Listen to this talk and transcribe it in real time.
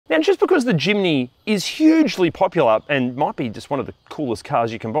Now, just because the Jimny is hugely popular and might be just one of the coolest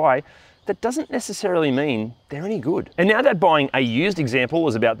cars you can buy, that doesn't necessarily mean they're any good. And now that buying a used example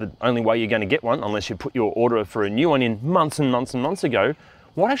is about the only way you're going to get one, unless you put your order for a new one in months and months and months ago,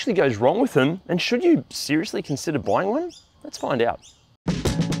 what actually goes wrong with them, and should you seriously consider buying one? Let's find out.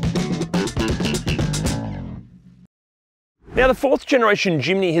 Now, the 4th generation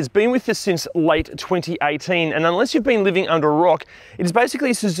Jimny has been with us since late 2018, and unless you've been living under a rock, it is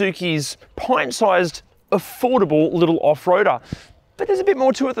basically Suzuki's pint-sized, affordable little off-roader. But there's a bit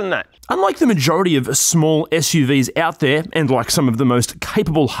more to it than that. Unlike the majority of small SUVs out there, and like some of the most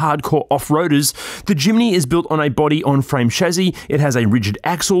capable hardcore off-roaders, the Jimny is built on a body-on-frame chassis. It has a rigid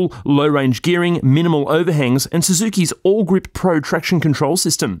axle, low-range gearing, minimal overhangs, and Suzuki's All-Grip Pro traction control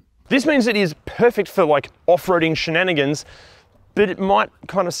system. This means it is perfect for like off-roading shenanigans, but it might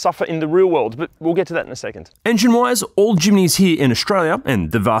kind of suffer in the real world, but we'll get to that in a second. Engine-wise, all Jimnys here in Australia,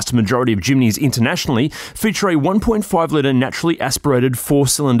 and the vast majority of Jimnys internationally, feature a 1.5-litre naturally aspirated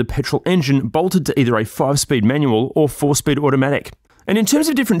 4-cylinder petrol engine bolted to either a 5-speed manual or 4-speed automatic. And in terms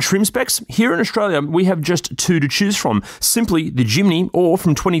of different trim specs, here in Australia, we have just 2 to choose from. Simply the Jimny, or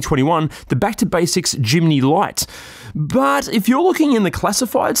from 2021, the Back to Basics Jimny Lite. But if you're looking in the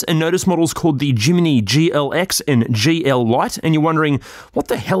classifieds and notice models called the Jimny GLX and GL Lite, and you're wondering, what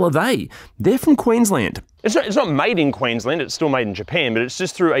the hell are they? They're from Queensland. It's not made in Queensland, it's still made in Japan, but it's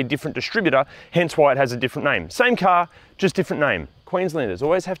just through a different distributor, hence why it has a different name. Same car, just different name. Queenslanders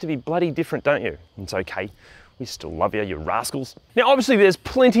always have to be bloody different, don't you? It's okay. We still love you rascals. Now, obviously there's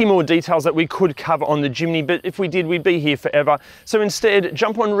plenty more details that we could cover on the Jimny, but if we did, we'd be here forever. So instead,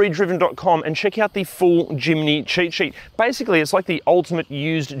 jump on ReDriven.com and check out the full Jimny cheat sheet. Basically, it's like the ultimate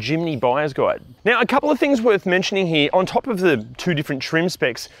used Jimny buyer's guide. Now, a couple of things worth mentioning here, on top of the 2 different trim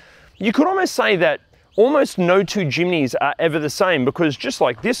specs, you could almost say that almost no 2 Jimnys are ever the same, because just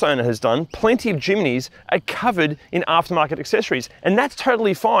like this owner has done, plenty of Jimnys are covered in aftermarket accessories. And that's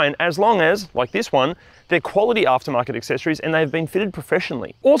totally fine as long as, like this one, they're quality aftermarket accessories and they've been fitted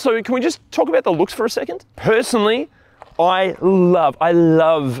professionally. Also, can we just talk about the looks for a second? Personally, I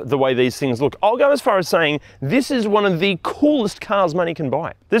love the way these things look. I'll go as far as saying this is one of the coolest cars money can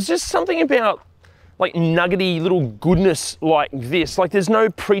buy. There's just something about like nuggety little goodness like this. Like there's no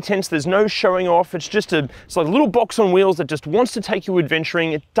pretense, there's no showing off. It's just it's like a little box on wheels that just wants to take you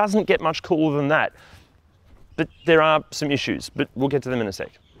adventuring. It doesn't get much cooler than that. But there are some issues, but we'll get to them in a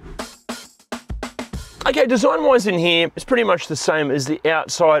sec. Okay, design-wise in here, it's pretty much the same as the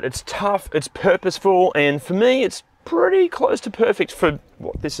outside. It's tough, it's purposeful, and for me, it's pretty close to perfect for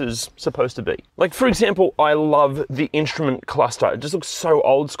what this is supposed to be. Like, for example, I love the instrument cluster. It just looks so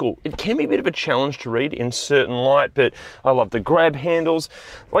old school. It can be a bit of a challenge to read in certain light, but I love the grab handles.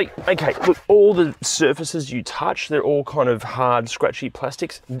 Like, okay, look, all the surfaces you touch, they're all kind of hard, scratchy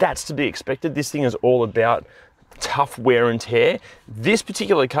plastics. That's to be expected. This thing is all about tough wear and tear. This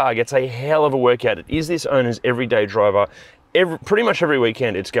particular car gets a hell of a workout. It is this owner's everyday driver. Pretty much every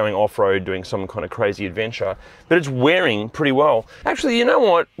weekend it's going off-road, doing some kind of crazy adventure, but it's wearing pretty well. Actually, you know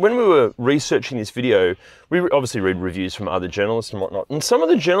what? When we were researching this video, we obviously read reviews from other journalists and whatnot, and some of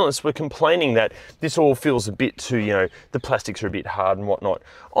the journalists were complaining that this all feels a bit too, you know, the plastics are a bit hard and whatnot.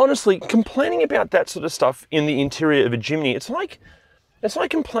 Honestly, complaining about that sort of stuff in the interior of a Jimny, it's like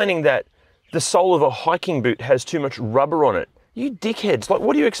complaining that the sole of a hiking boot has too much rubber on it. You dickheads, like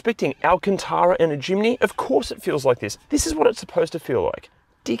what are you expecting? Alcantara and a Jimny? Of course it feels like this. This is what it's supposed to feel like.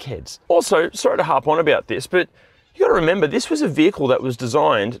 Dickheads. Also, sorry to harp on about this, but you gotta remember, this was a vehicle that was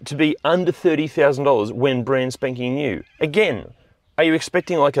designed to be under $30,000 when brand spanking new. Again, are you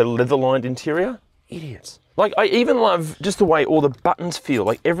expecting like a leather-lined interior? Idiots. Like, I even love just the way all the buttons feel.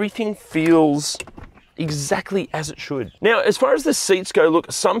 Like, everything feels exactly as it should. Now, as far as the seats go,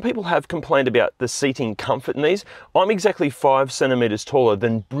 look, some people have complained about the seating comfort in these. I'm exactly 5 centimeters taller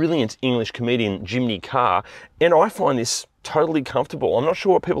than brilliant English comedian Jimny Carr, and I find this totally comfortable. I'm not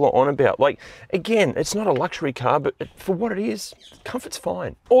sure what people are on about. Like, again, it's not a luxury car, but for what it is, comfort's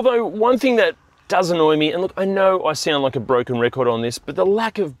fine. Although, one thing that does annoy me, and look, I know I sound like a broken record on this, but the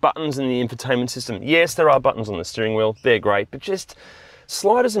lack of buttons in the infotainment system. Yes, there are buttons on the steering wheel, they're great, but just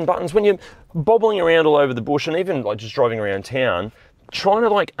sliders and buttons when you're bobbling around all over the bush and even like just driving around town, trying to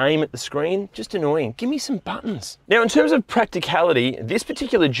like aim at the screen, just annoying. Give me some buttons. Now, in terms of practicality, this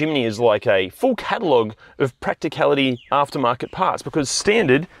particular Jimny is like a full catalog of practicality aftermarket parts, because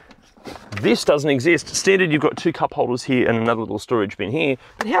standard, this doesn't exist. Standard, you've got 2 cup holders here and another little storage bin here.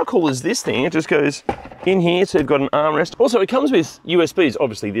 But how cool is this thing? It just goes in here, so you've got an armrest. Also, it comes with USBs.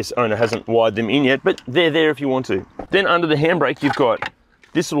 Obviously, this owner hasn't wired them in yet, but they're there if you want to. Then under the handbrake, you've got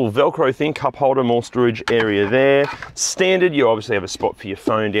This little Velcro thing, cup holder, more storage area there. Standard, you obviously have a spot for your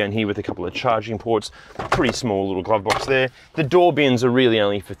phone down here with a couple of charging ports. Pretty small little glove box there. The door bins are really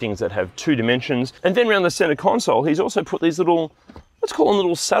only for things that have 2 dimensions. And then around the center console, he's also put these little, let's call them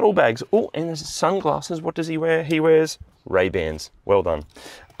little saddlebags. Oh, and there's sunglasses. What does he wear? He wears Ray-Bans. Well done.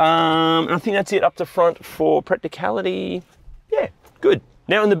 And I think that's it up the front for practicality. Yeah, good.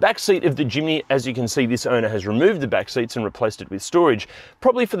 Now in the back seat of the Jimny, as you can see, this owner has removed the back seats and replaced it with storage.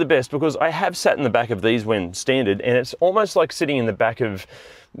 Probably for the best, because I have sat in the back of these when standard, and it's almost like sitting in the back of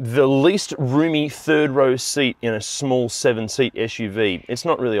the least roomy 3rd row seat in a small 7-seat SUV. It's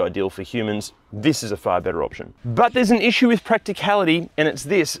not really ideal for humans. This is a far better option. But there's an issue with practicality, and it's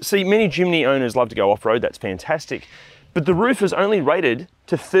this. See, many Jimny owners love to go off-road, that's fantastic. But the roof is only rated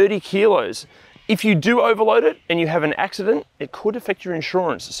to 30 kilos. If you do overload it and you have an accident, it could affect your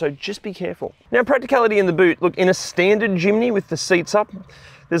insurance, so just be careful. Now, practicality in the boot. Look, in a standard Jimny with the seats up,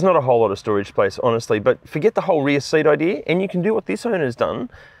 there's not a whole lot of storage space, honestly, but forget the whole rear seat idea, and you can do what this owner's done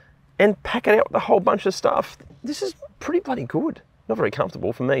and pack it out with a whole bunch of stuff. This is pretty bloody good. Not very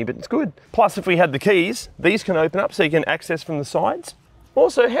comfortable for me, but it's good. Plus, if we had the keys, these can open up so you can access from the sides.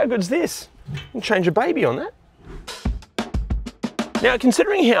 Also, how good's this? You can change a baby on that. Now,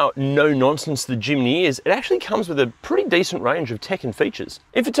 considering how no-nonsense the Jimny is, it actually comes with a pretty decent range of tech and features.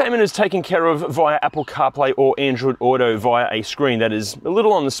 Infotainment is taken care of via Apple CarPlay or Android Auto via a screen that is a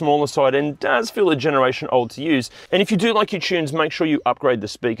little on the smaller side and does feel a generation old to use. And if you do like your tunes, make sure you upgrade the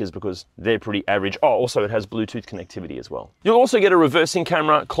speakers because they're pretty average. Oh, also it has Bluetooth connectivity as well. You'll also get a reversing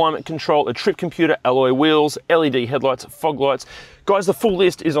camera, climate control, a trip computer, alloy wheels, LED headlights, fog lights. Guys, the full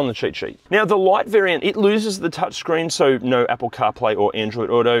list is on the cheat sheet. Now, the light variant, it loses the touchscreen, so no Apple CarPlay or Android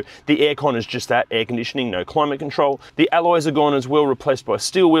Auto. The aircon is just that, air conditioning, no climate control. The alloys are gone as well, replaced by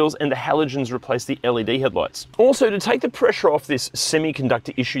steel wheels, and the halogens replace the LED headlights. Also, to take the pressure off this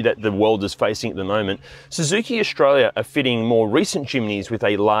semiconductor issue that the world is facing at the moment, Suzuki Australia are fitting more recent Jimnys with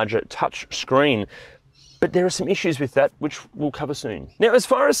a larger touch screen. But there are some issues with that, which we'll cover soon. Now, as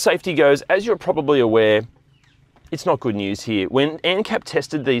far as safety goes, as you're probably aware, it's not good news here. When ANCAP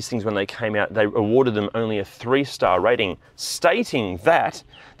tested these things when they came out, they awarded them only a 3-star rating, stating that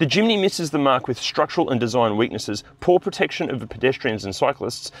the Jimny misses the mark with structural and design weaknesses, poor protection of the pedestrians and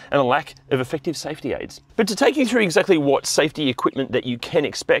cyclists, and a lack of effective safety aids. But to take you through exactly what safety equipment that you can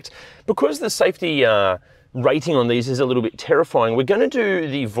expect, because the safety rating on these is a little bit terrifying, we're going to do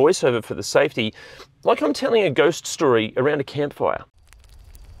the voiceover for the safety like I'm telling a ghost story around a campfire.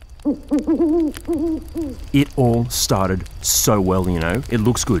 It all started so well, you know. It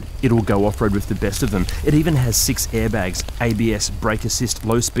looks good. It'll go off-road with the best of them. It even has 6 airbags, ABS, brake assist,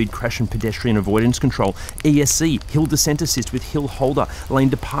 low-speed crash and pedestrian avoidance control, ESC, hill descent assist with hill holder, lane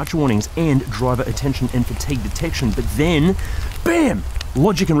departure warnings, and driver attention and fatigue detection. But then, bam!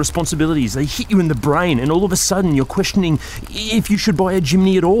 Logic and responsibilities, they hit you in the brain, and all of a sudden you're questioning if you should buy a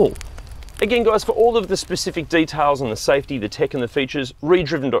Jimny at all. Again, guys, for all of the specific details on the safety, the tech and the features,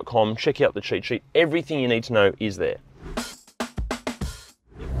 ReDriven.com, check out the cheat sheet. Everything you need to know is there.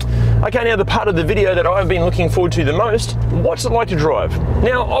 Okay, now the part of the video that I've been looking forward to the most, what's it like to drive?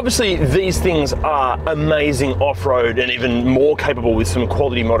 Now, obviously these things are amazing off-road and even more capable with some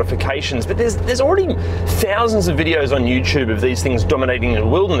quality modifications, but there's already thousands of videos on YouTube of these things dominating the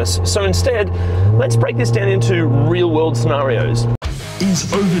wilderness. So instead, let's break this down into real-world scenarios.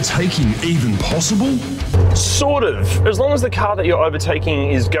 Is overtaking even possible? Sort of, as long as the car that you're overtaking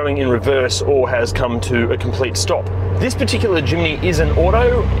is going in reverse or has come to a complete stop. This particular Jimny is an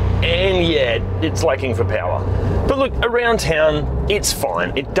auto, and yeah, it's lacking for power. But look, around town, it's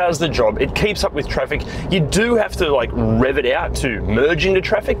fine. It does the job. It keeps up with traffic. You do have to like rev it out to merge into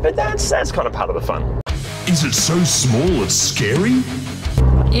traffic, but that's kind of part of the fun. Is it so small it's scary?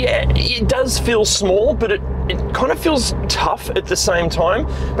 Yeah, it does feel small, but it kind of feels tough at the same time.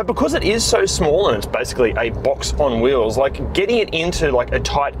 But because it is so small and it's basically a box on wheels, like getting it into like a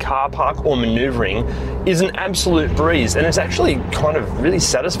tight car park or maneuvering is an absolute breeze. And it's actually kind of really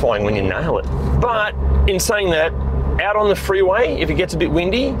satisfying when you nail it. But in saying that, out on the freeway, if it gets a bit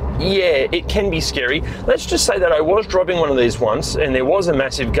windy, yeah, it can be scary. Let's just say that I was driving one of these once and there was a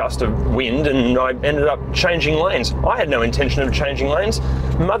massive gust of wind and I ended up changing lanes. I had no intention of changing lanes.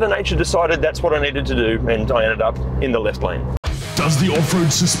 Mother Nature decided that's what I needed to do and I ended up in the left lane. Does the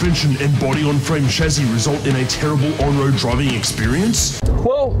off-road suspension and body-on-frame chassis result in a terrible on-road driving experience?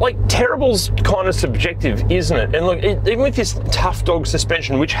 Well, like, terrible's kind of subjective, isn't it? And look, even with this tough dog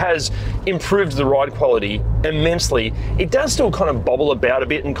suspension, which has improved the ride quality immensely, it does still kind of bobble about a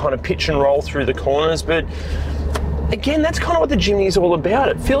bit and kind of pitch and roll through the corners, but again, that's kind of what the Jimny is all about.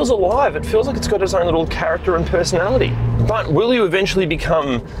 It feels alive. It feels like it's got its own little character and personality. But will you eventually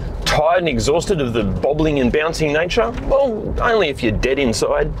become tired and exhausted of the bobbling and bouncing nature? Well, only if you're dead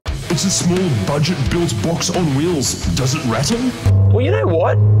inside. It's a small budget-built box on wheels. Does it rattle? Well, you know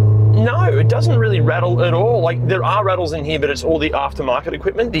what? No, it doesn't really rattle at all. Like, there are rattles in here, but it's all the aftermarket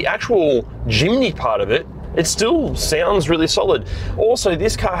equipment. The actual Jimny part of it, it still sounds really solid. Also,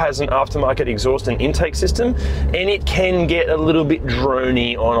 this car has an aftermarket exhaust and intake system, and it can get a little bit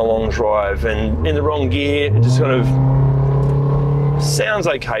drony on a long drive, and in the wrong gear, it just kind of sounds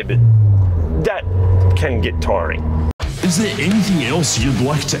okay, but that can get tiring. Is there anything else you'd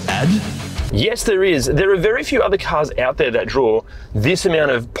like to add? Yes, there is. There are very few other cars out there that draw this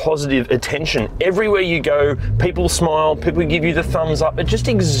amount of positive attention. Everywhere you go, people smile, people give you the thumbs up. It just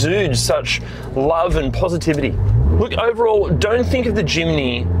exudes such love and positivity. Look, overall, don't think of the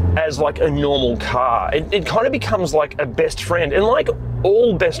Jimny as like a normal car. It kind of becomes like a best friend. And like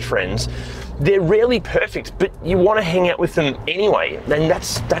all best friends, they're rarely perfect, but you want to hang out with them anyway, and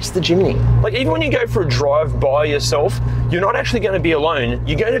that's the Jimny. Like, even when you go for a drive by yourself, you're not actually going to be alone.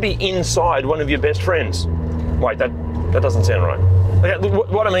 You're going to be inside one of your best friends. Wait, that doesn't sound right. Like,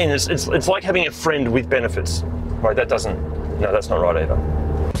 what I mean is, it's like having a friend with benefits. Wait, no, that's not right either.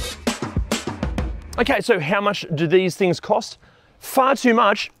 Okay, so how much do these things cost? Far too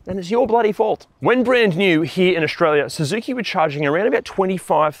much, and it's your bloody fault. When brand new here in Australia, Suzuki were charging around about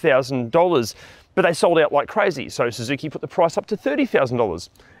 $25,000, but they sold out like crazy. So Suzuki put the price up to $30,000,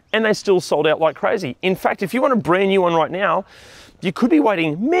 and they still sold out like crazy. In fact, if you want a brand new one right now, you could be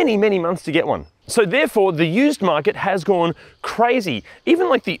waiting many, many months to get one. So therefore, the used market has gone crazy. Even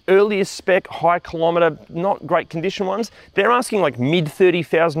like the earliest spec, high kilometre, not great condition ones, they're asking like mid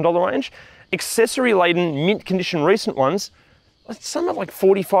 $30,000 range. Accessory laden, mint condition recent ones, some are like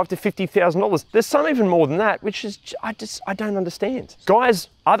 $45,000 to $50,000. There's some even more than that, which is, I don't understand. Guys,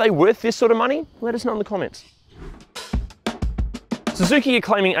 are they worth this sort of money? Let us know in the comments. Suzuki are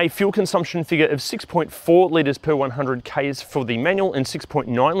claiming a fuel consumption figure of 6.4 litres per 100 Ks for the manual and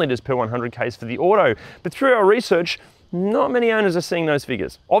 6.9 litres per 100 Ks for the auto. But through our research, not many owners are seeing those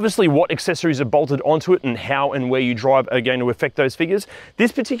figures. Obviously, what accessories are bolted onto it and how and where you drive are going to affect those figures.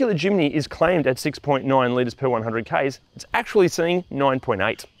 This particular Jimny is claimed at 6.9 litres per 100 Ks. It's actually seeing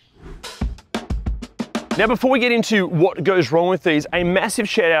 9.8. Now, before we get into what goes wrong with these, a massive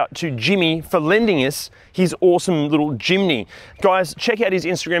shout out to Jimmy for lending us his awesome little Jimny. Guys, check out his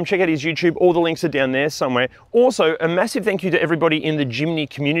Instagram, check out his YouTube, all the links are down there somewhere. Also, a massive thank you to everybody in the Jimny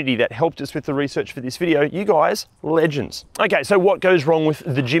community that helped us with the research for this video. You guys, legends. Okay, so what goes wrong with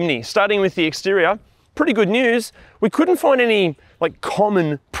the Jimny? Starting with the exterior, pretty good news. We couldn't find any like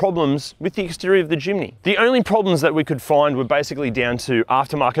common problems with the exterior of the Jimny. The only problems that we could find were basically down to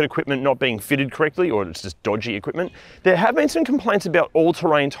aftermarket equipment not being fitted correctly, or it's just dodgy equipment. There have been some complaints about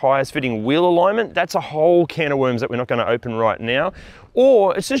all-terrain tires fitting wheel alignment. That's a whole can of worms that we're not going to open right now.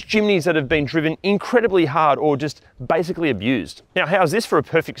 Or it's just Jimnys that have been driven incredibly hard or just basically abused. Now, how's this for a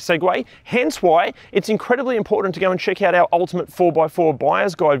perfect segue? Hence why it's incredibly important to go and check out our Ultimate 4x4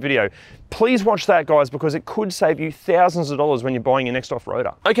 Buyer's Guide video. Please watch that, guys, because it could save you thousands of dollars when you're buying your next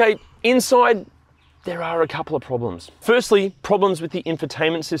off-roader. Okay, inside, there are a couple of problems. Firstly, problems with the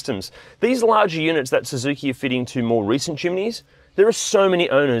infotainment systems. These larger units that Suzuki are fitting to more recent Jimnys, there are so many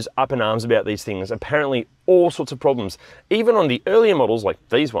owners up in arms about these things. Apparently, all sorts of problems. Even on the earlier models, like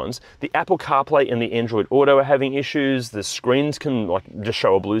these ones, the Apple CarPlay and the Android Auto are having issues. The screens can like just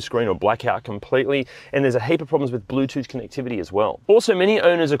show a blue screen or black out completely. And there's a heap of problems with Bluetooth connectivity as well. Also, many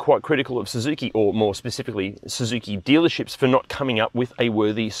owners are quite critical of Suzuki, or more specifically, Suzuki dealerships for not coming up with a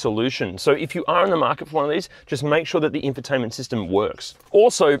worthy solution. So if you are in the market for one of these, just make sure that the infotainment system works.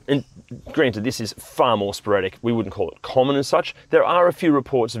 Also, and granted, this is far more sporadic, we wouldn't call it common as such, there are a few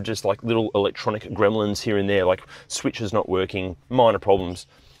reports of just like little electronic gremlins here and there, like switches not working, minor problems.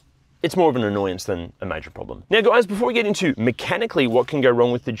 It's more of an annoyance than a major problem. Now guys, before we get into mechanically what can go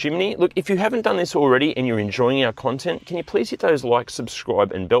wrong with the Jimny, look, if you haven't done this already and you're enjoying our content, can you please hit those like,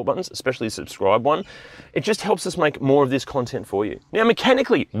 subscribe and bell buttons, especially the subscribe one. It just helps us make more of this content for you. Now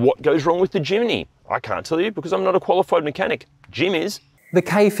mechanically, what goes wrong with the Jimny? I can't tell you because I'm not a qualified mechanic. Jim is. The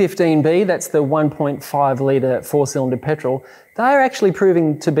K15B, that's the 1.5 litre four-cylinder petrol, they are actually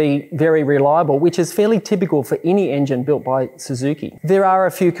proving to be very reliable, which is fairly typical for any engine built by Suzuki. There are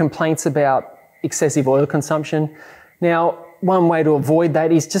a few complaints about excessive oil consumption. Now, one way to avoid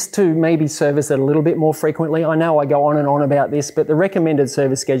that is just to maybe service it a little bit more frequently. I know I go on and on about this, but the recommended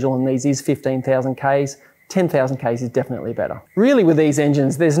service schedule on these is 15,000 Ks. 10,000 Ks is definitely better. Really with these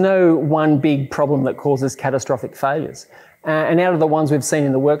engines, there's no one big problem that causes catastrophic failures. And out of the ones we've seen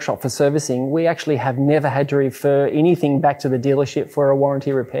in the workshop for servicing, we actually have never had to refer anything back to the dealership for a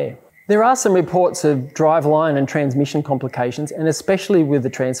warranty repair. There are some reports of driveline and transmission complications, and especially with the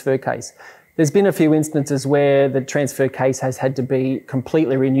transfer case. There's been a few instances where the transfer case has had to be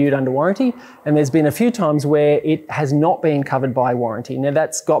completely renewed under warranty, and there's been a few times where it has not been covered by warranty. Now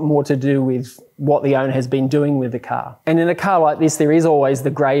that's got more to do with what the owner has been doing with the car. And in a car like this, there is always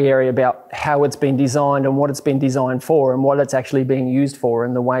the grey area about how it's been designed and what it's been designed for and what it's actually being used for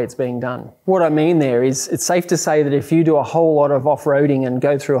and the way it's being done. What I mean there is it's safe to say that if you do a whole lot of off-roading and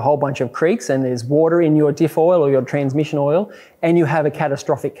go through a whole bunch of creeks and there's water in your diff oil or your transmission oil and you have a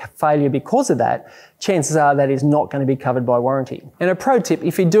catastrophic failure because of that, chances are that is not going to be covered by warranty. And a pro tip,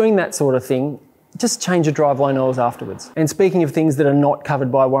 if you're doing that sort of thing, just change your driveline oils afterwards. And speaking of things that are not covered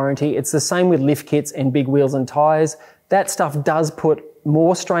by warranty, it's the same with lift kits and big wheels and tyres. That stuff does put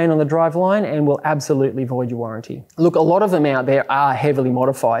more strain on the driveline and will absolutely void your warranty. Look, a lot of them out there are heavily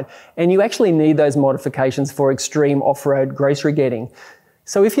modified, and you actually need those modifications for extreme off-road grocery getting.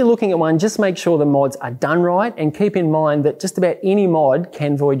 So if you're looking at one, just make sure the mods are done right and keep in mind that just about any mod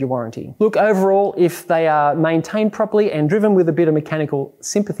can void your warranty. Look, overall, if they are maintained properly and driven with a bit of mechanical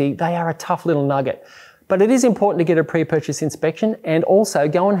sympathy, they are a tough little nugget. But it is important to get a pre-purchase inspection and also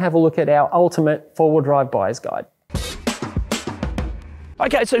go and have a look at our ultimate four-wheel drive buyer's guide.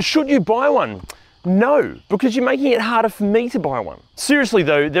 Okay, so should you buy one? No, because you're making it harder for me to buy one. Seriously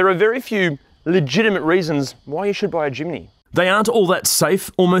though, there are very few legitimate reasons why you should buy a Jimny. They aren't all that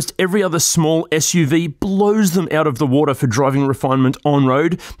safe. Almost every other small SUV blows them out of the water for driving refinement on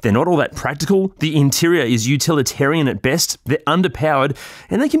road. They're not all that practical. The interior is utilitarian at best. They're underpowered,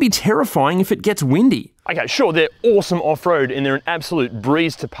 and they can be terrifying if it gets windy. Okay, sure, they're awesome off-road and they're an absolute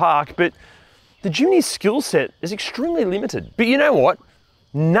breeze to park, but the Jimny's skill set is extremely limited. But you know what?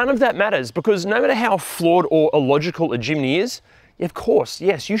 None of that matters, because no matter how flawed or illogical a Jimny is, of course,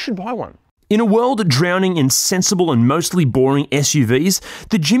 yes, you should buy one. In a world drowning in sensible and mostly boring SUVs,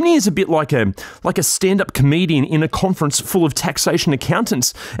 the Jimny is a bit like a stand-up comedian in a conference full of taxation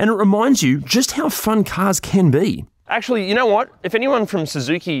accountants, and it reminds you just how fun cars can be. Actually, you know what? If anyone from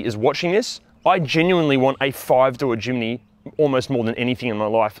Suzuki is watching this, I genuinely want a 5-door Jimny almost more than anything in my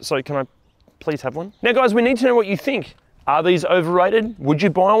life. So can I please have one? Now guys, we need to know what you think. Are these overrated? Would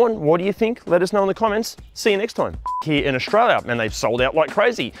you buy one? What do you think? Let us know in the comments. See you next time. Here in Australia, and they've sold out like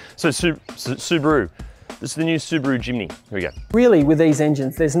crazy. So Subaru, this is the new Subaru Jimny. Here we go. Really, with these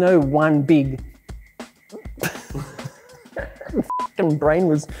engines, there's no one big... Fucking brain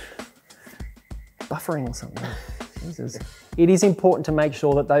was buffering or something. Jesus. It is important to make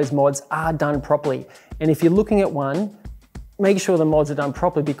sure that those mods are done properly. And if you're looking at one, make sure the mods are done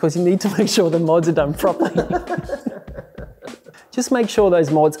properly, because you need to make sure the mods are done properly. Just make sure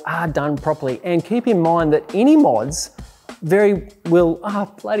those mods are done properly, and keep in mind that any mods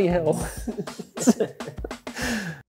bloody hell.